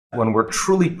When we're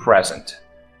truly present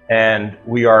and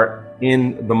we are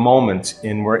in the moment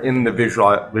and we're in the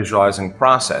visualizing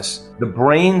process, the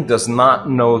brain does not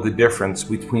know the difference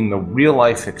between the real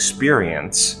life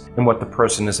experience and what the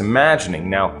person is imagining.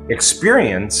 Now,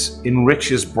 experience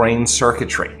enriches brain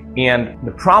circuitry. And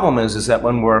the problem is that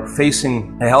when we're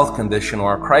facing a health condition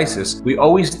or a crisis, we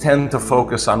always tend to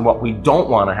focus on what we don't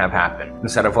want to have happen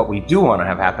instead of what we do want to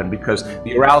have happen, because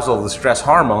the arousal of the stress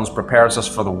hormones prepares us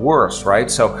for the worst, right?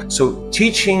 So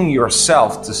teaching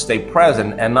yourself to stay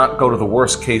present and not go to the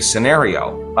worst case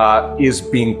scenario is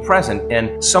being present.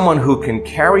 And someone who can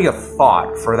carry a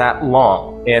thought for that long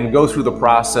and go through the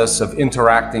process of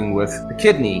interacting with the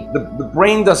kidney, the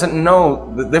brain doesn't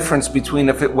know the difference between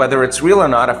whether it's real or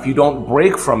not if you don't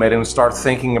break from it and start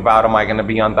thinking about, am I going to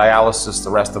be on dialysis the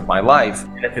rest of my life?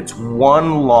 And if it's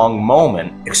one long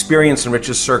moment, experience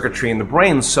enriches circuitry in the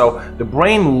brain. So the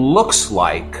brain looks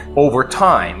like, over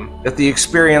time, that the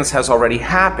experience has already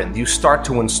happened. You start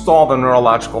to install the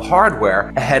neurological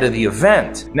hardware ahead of the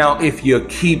event. Now, if you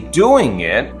keep doing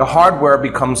it, the hardware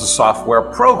becomes a software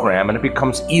program, and it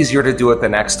becomes easier to do it the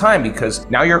next time because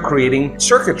now you're creating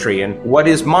circuitry. And what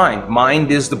is mind? Mind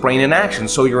is the brain in action.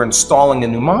 So you're installing a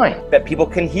new mind. That people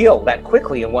can heal that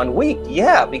quickly in 1 week.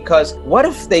 Yeah, because what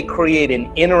if they create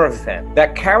an inner event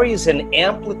that carries an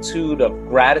amplitude of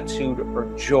gratitude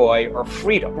or joy or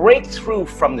freedom? Break through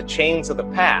from the chains of the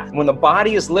past. When the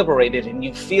body is liberated and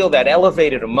you feel that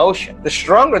elevated emotion, the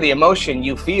stronger the emotion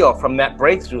you feel from that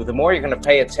breakthrough, the more you're going to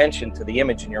pay attention to the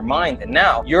image in your mind. And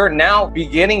now you're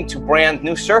beginning to brand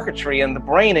new circuitry in the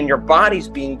brain, and your body's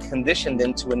being conditioned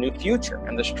into a new future.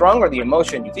 And the stronger the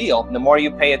emotion you feel, the more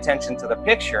you pay attention to the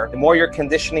picture, the more you're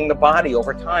conditioning the body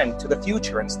over time to the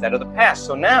future instead of the past.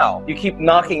 So now you keep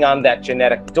knocking on that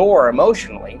genetic door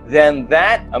emotionally, then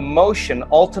that emotion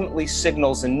ultimately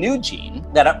signals a new gene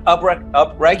that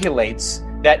upregulates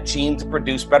that gene to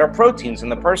produce better proteins,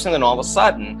 and the person then all of a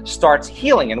sudden starts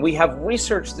healing. And we have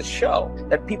research to show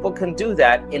that people can do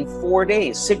that in 4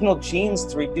 days. Signal genes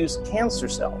to reduce cancer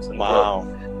cells. Wow.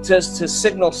 To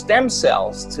signal stem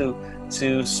cells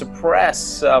to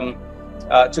suppress,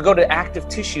 to go to active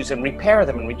tissues and repair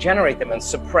them and regenerate them and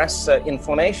suppress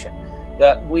inflammation.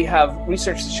 That we have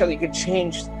research to show that you could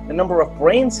change the number of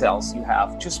brain cells you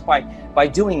have just by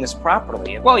doing this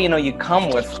properly. Well, you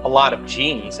come with a lot of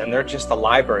genes, and they're just a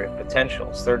library of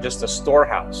potentials. They're just a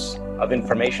storehouse of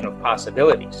information, of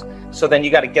possibilities. So then you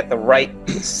got to get the right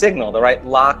signal, the right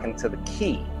lock into the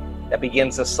key that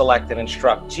begins to select and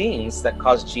instruct genes that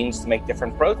cause genes to make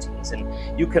different proteins.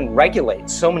 And you can regulate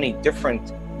so many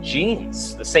different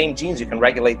genes, the same genes, you can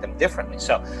regulate them differently.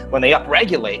 So when they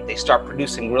upregulate, they start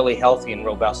producing really healthy and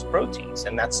robust proteins.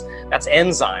 And that's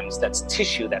enzymes, that's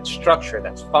tissue, that's structure,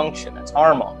 that's function, that's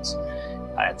hormones.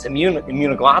 It's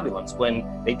immunoglobulins. When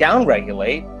they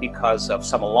downregulate because of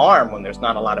some alarm, when there's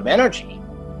not a lot of energy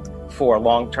for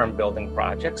long-term building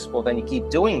projects, well, then you keep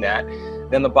doing that,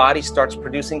 then the body starts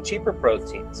producing cheaper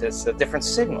proteins. It's a different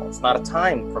signal. It's not a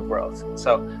time for growth.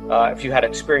 So if you had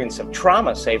experience of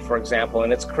trauma, say, for example,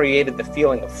 and it's created the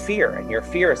feeling of fear, and your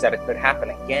fear is that it could happen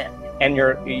again. And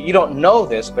you don't know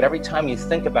this, but every time you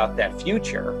think about that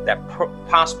future, that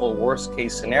possible worst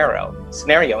case scenario,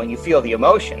 and you feel the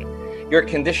emotion, you're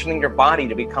conditioning your body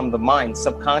to become the mind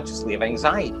subconsciously of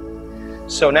anxiety.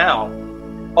 So now,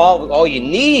 all you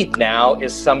need now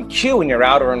is some cue in your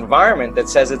outer environment that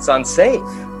says it's unsafe,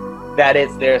 that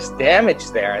there's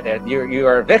damage there, that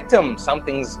you're a victim,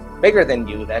 something's bigger than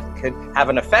you that could have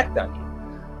an effect on you.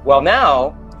 Well,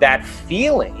 now that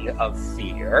feeling of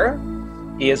fear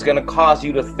is going to cause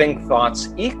you to think thoughts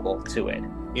equal to it.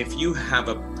 If you have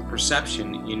a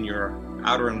perception in your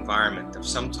outer environment of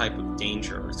some type of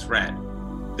danger or threat,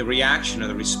 the reaction or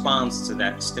the response to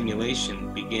that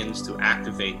stimulation begins to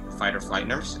activate the fight or flight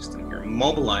nervous system. You're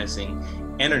mobilizing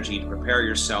energy to prepare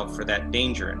yourself for that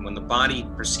danger. And when the body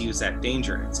perceives that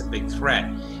danger and it's a big threat,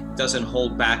 it doesn't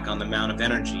hold back on the amount of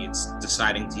energy it's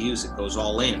deciding to use. It goes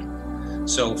all in.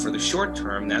 So for the short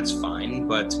term, that's fine.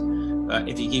 But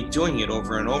if you keep doing it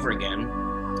over and over again,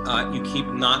 you keep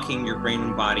knocking your brain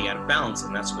and body out of balance.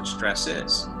 And that's what stress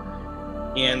is.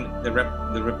 And the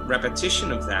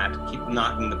repetition of that, keep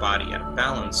knocking the body out of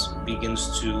balance,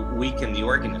 begins to weaken the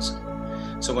organism.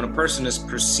 So when a person is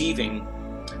perceiving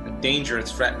a danger or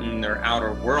threat in their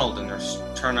outer world and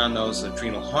they turn on those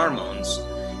adrenal hormones,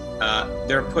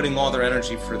 they're putting all their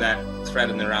energy for that threat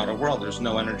in their outer world. There's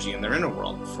no energy in their inner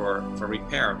world for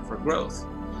repair, for growth.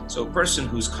 So a person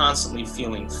who's constantly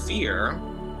feeling fear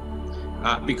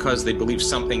because they believe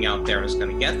something out there is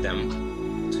going to get them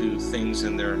to things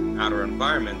in their outer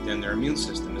environment, then their immune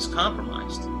system is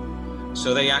compromised.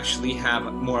 So they actually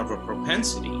have more of a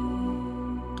propensity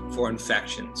for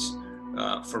infections,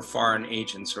 for foreign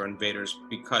agents or invaders,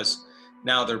 because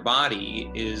now their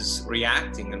body is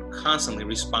reacting and constantly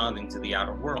responding to the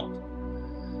outer world.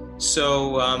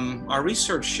 So our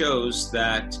research shows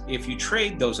that if you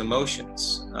trade those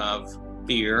emotions of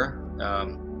fear,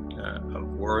 of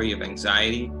worry, of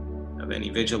anxiety, of any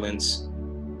vigilance,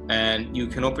 and you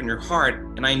can open your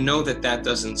heart, and I know that that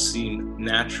doesn't seem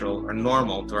natural or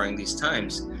normal during these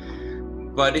times,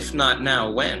 but if not now,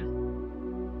 when?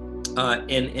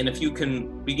 And if you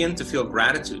can begin to feel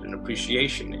gratitude and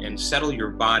appreciation and settle your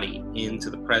body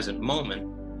into the present moment,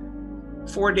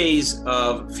 4 days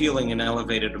of feeling an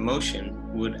elevated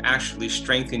emotion would actually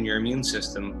strengthen your immune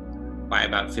system by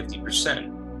about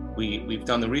 50%. We've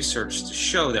done the research to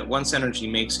show that once energy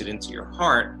makes it into your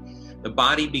heart, the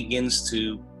body begins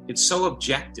to, it's so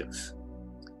objective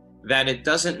that it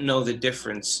doesn't know the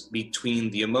difference between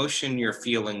the emotion you're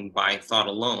feeling by thought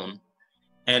alone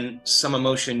and some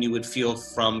emotion you would feel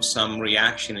from some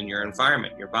reaction in your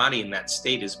environment. Your body in that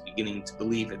state is beginning to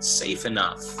believe it's safe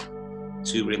enough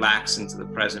to relax into the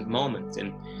present moment.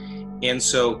 And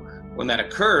so when that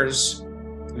occurs,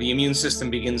 the immune system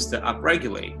begins to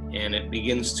upregulate and it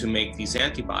begins to make these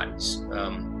antibodies.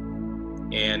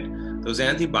 And those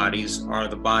antibodies are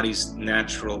the body's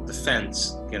natural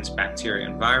defense against bacteria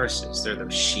and viruses. They're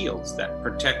those shields that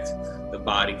protect the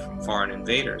body from foreign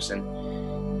invaders.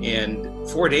 And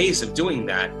 4 days of doing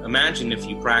that, imagine if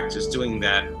you practice doing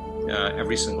that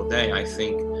every single day. I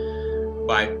think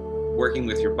by working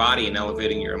with your body and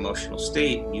elevating your emotional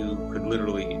state, you could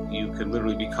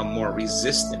literally become more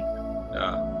resistant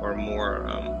or more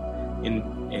in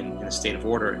a state of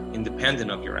order, independent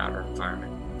of your outer environment.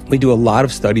 We do a lot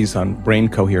of studies on brain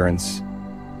coherence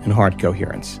and heart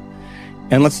coherence.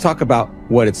 And let's talk about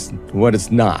what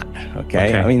it's not,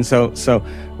 okay? I mean, so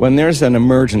when there's an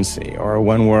emergency or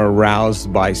when we're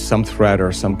aroused by some threat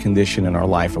or some condition in our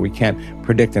life, or we can't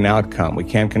predict an outcome, we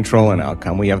can't control an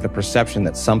outcome, we have the perception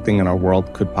that something in our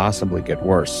world could possibly get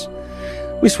worse,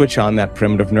 we switch on that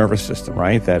primitive nervous system,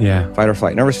 right? That fight or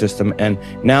flight nervous system, and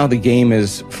now the game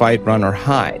is fight, run, or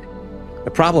hide.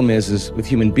 The problem is with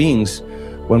human beings,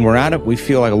 when we're at it, we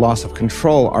feel like a loss of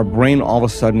control. Our brain all of a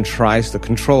sudden tries to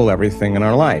control everything in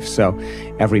our life. So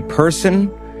every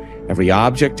person, every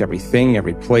object, everything,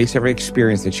 every place, every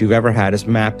experience that you've ever had is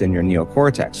mapped in your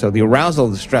neocortex. So the arousal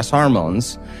of the stress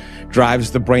hormones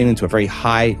drives the brain into a very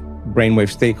high brainwave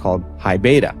state called high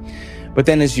beta. But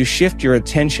then as you shift your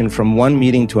attention from one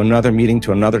meeting to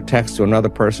another text to another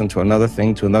person, to another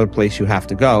thing, to another place you have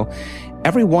to go,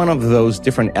 every one of those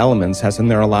different elements has a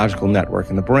neurological network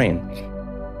in the brain.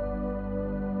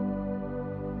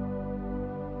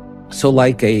 So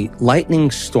like a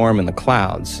lightning storm in the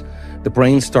clouds, the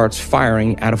brain starts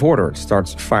firing out of order. It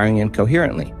starts firing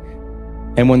incoherently.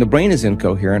 And when the brain is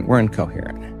incoherent, we're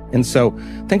incoherent. And so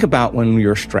think about when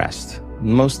you're stressed. The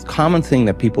most common thing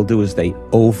that people do is they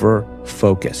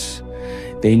over-focus.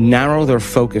 They narrow their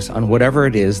focus on whatever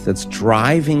it is that's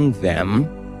driving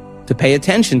them to pay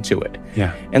attention to it.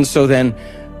 And so then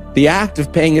the act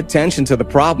of paying attention to the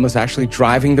problem is actually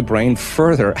driving the brain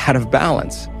further out of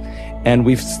balance. And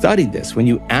we've studied this. When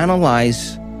you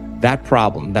analyze that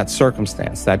problem, that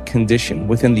circumstance, that condition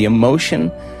within the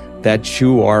emotion that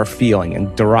you are feeling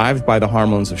and derived by the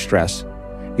hormones of stress,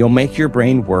 you'll make your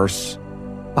brain worse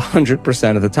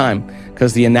 100% of the time,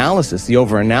 because the analysis, the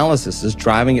over-analysis is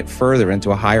driving it further into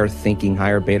a higher thinking,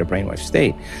 higher beta brainwave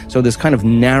state. So this kind of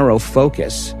narrow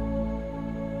focus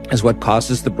is what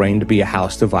causes the brain to be a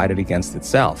house divided against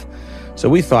itself. So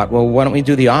we thought, well, why don't we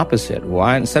do the opposite?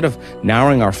 Why, instead of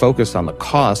narrowing our focus on the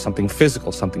cause, something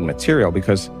physical, something material,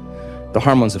 because the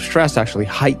hormones of stress actually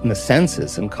heighten the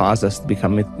senses and cause us to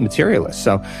become materialists.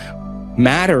 So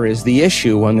matter is the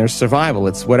issue when there's survival.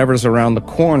 It's whatever's around the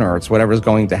corner. It's whatever's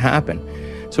going to happen.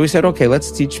 So we said, okay,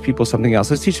 let's teach people something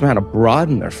else. Let's teach them how to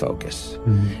broaden their focus.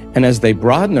 And as they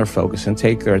broaden their focus and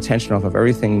take their attention off of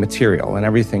everything material and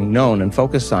everything known and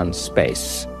focus on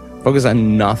space, focus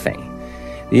on nothing,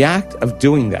 the act of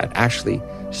doing that actually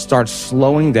starts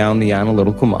slowing down the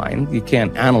analytical mind. You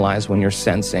can't analyze when you're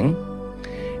sensing.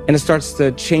 And it starts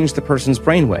to change the person's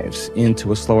brainwaves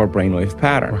into a slower brainwave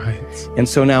pattern. And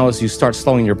so now as you start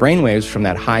slowing your brainwaves from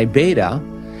that high beta,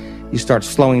 you start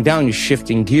slowing down, you're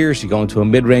shifting gears, you go into a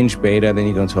mid-range beta, then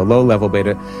you go into a low-level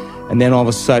beta, and then all of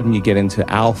a sudden you get into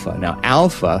alpha. Now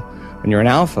alpha, when you're in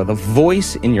alpha, the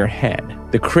voice in your head,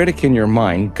 the critic in your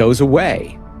mind goes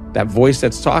away. That voice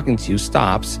that's talking to you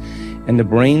stops, and the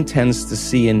brain tends to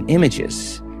see in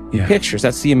images, pictures.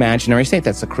 That's the imaginary state.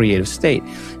 That's the creative state.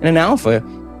 And in alpha,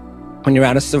 when you're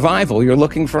out of survival, you're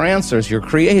looking for answers. You're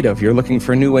creative. You're looking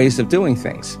for new ways of doing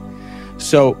things.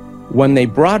 So When they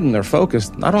broaden their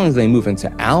focus, not only do they move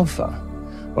into alpha,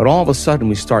 but all of a sudden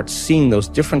we start seeing those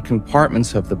different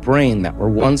compartments of the brain that were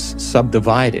once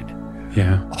subdivided.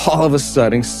 Yeah. All of a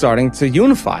sudden starting to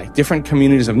unify. Different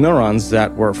communities of neurons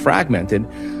that were fragmented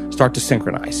start to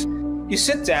synchronize. You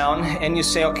sit down and you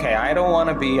say, okay, I don't want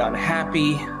to be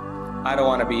unhappy. I don't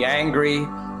want to be angry.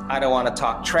 I don't want to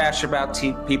talk trash about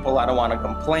people. I don't want to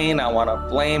complain. I want to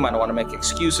blame. I don't want to make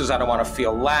excuses. I don't want to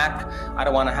feel lack. I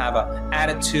don't want to have an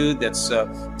attitude that's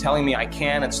telling me I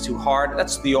can, it's too hard.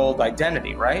 That's the old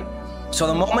identity, right? So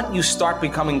the moment you start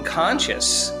becoming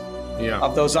conscious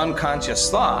of those unconscious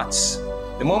thoughts,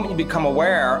 the moment you become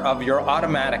aware of your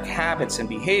automatic habits and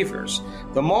behaviors,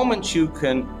 the moment you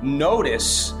can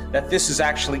notice that this is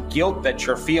actually guilt that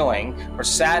you're feeling, or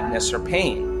sadness or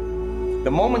pain, the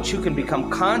moment you can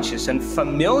become conscious and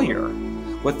familiar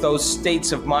with those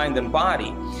states of mind and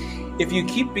body, if you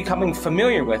keep becoming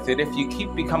familiar with it, if you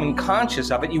keep becoming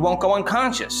conscious of it, you won't go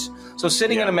unconscious. So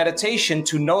sitting in a meditation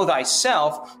to know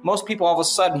thyself, most people all of a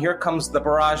sudden, here comes the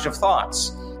barrage of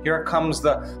thoughts. Here comes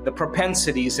the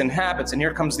propensities and habits, and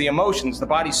here comes the emotions. The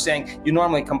body's saying, you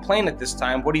normally complain at this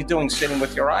time. What are you doing sitting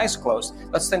with your eyes closed?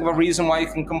 Let's think of a reason why you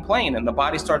can complain. And the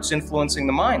body starts influencing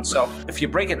the mind. So if you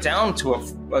break it down to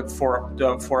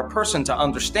for a person to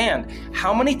understand,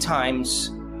 how many times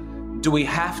do we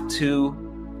have to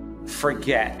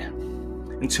forget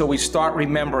until we start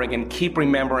remembering and keep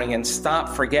remembering and stop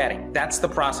forgetting? That's the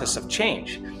process of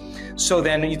change. So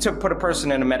then you put a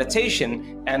person in a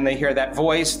meditation and they hear that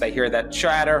voice, they hear that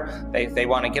chatter, they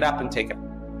want to get up and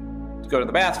go to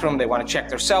the bathroom, they want to check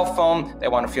their cell phone, they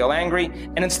want to feel angry.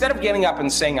 And instead of getting up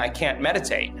and saying, I can't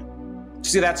meditate,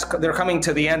 see, they're coming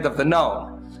to the end of the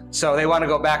known. So they want to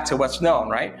go back to what's known,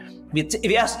 right?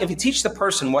 If you teach the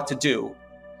person what to do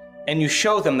and you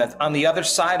show them that on the other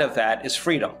side of that is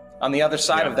freedom, on the other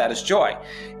side of that is joy,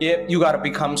 you got to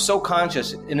become so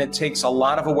conscious, and it takes a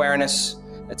lot of awareness.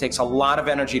 It takes a lot of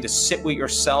energy to sit with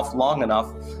yourself long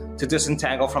enough to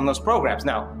disentangle from those programs.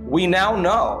 Now, we now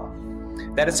know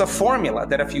that it's a formula,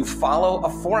 that if you follow a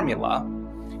formula,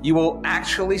 you will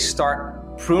actually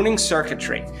start pruning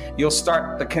circuitry. You'll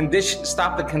stop the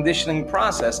conditioning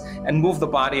process and move the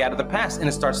body out of the past, and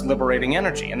it starts liberating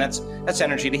energy. And that's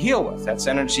energy to heal with. That's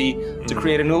energy to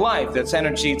create a new life. That's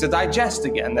energy to digest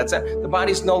again. The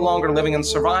body's no longer living in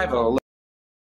survival.